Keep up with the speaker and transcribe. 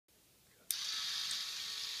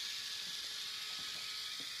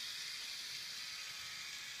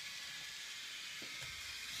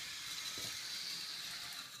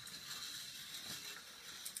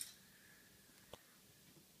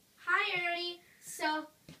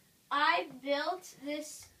built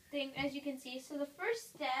this thing, as you can see. So the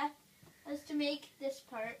first step was to make this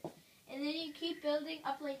part, and then you keep building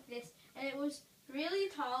up like this, and it was really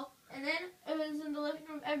tall, and then it was in the living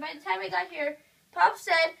room, and by the time I got here, Pop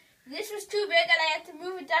said this was too big and I had to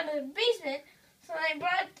move it down to the basement, so I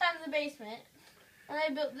brought it down to the basement, and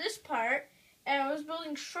I built this part, and I was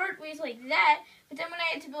building short ways like that, but then when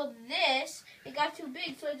I had to build this, it got too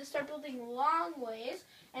big, so I had to start building long ways,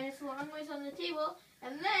 and it's long ways on the table,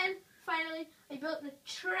 and then finally I built the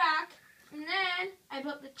track, and then I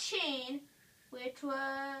built the chain,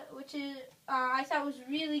 which is I thought was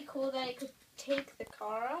really cool that I could take the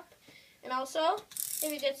car up. And also, if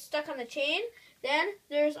it gets stuck on the chain, then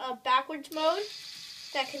there's a backwards mode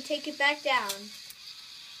that can take it back down.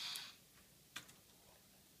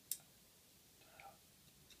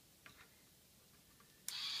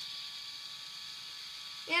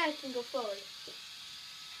 Yeah, it can go forward.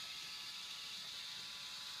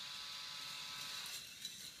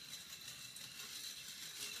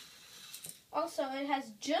 Also, it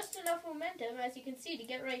has just enough momentum, as you can see, to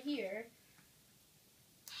get right here.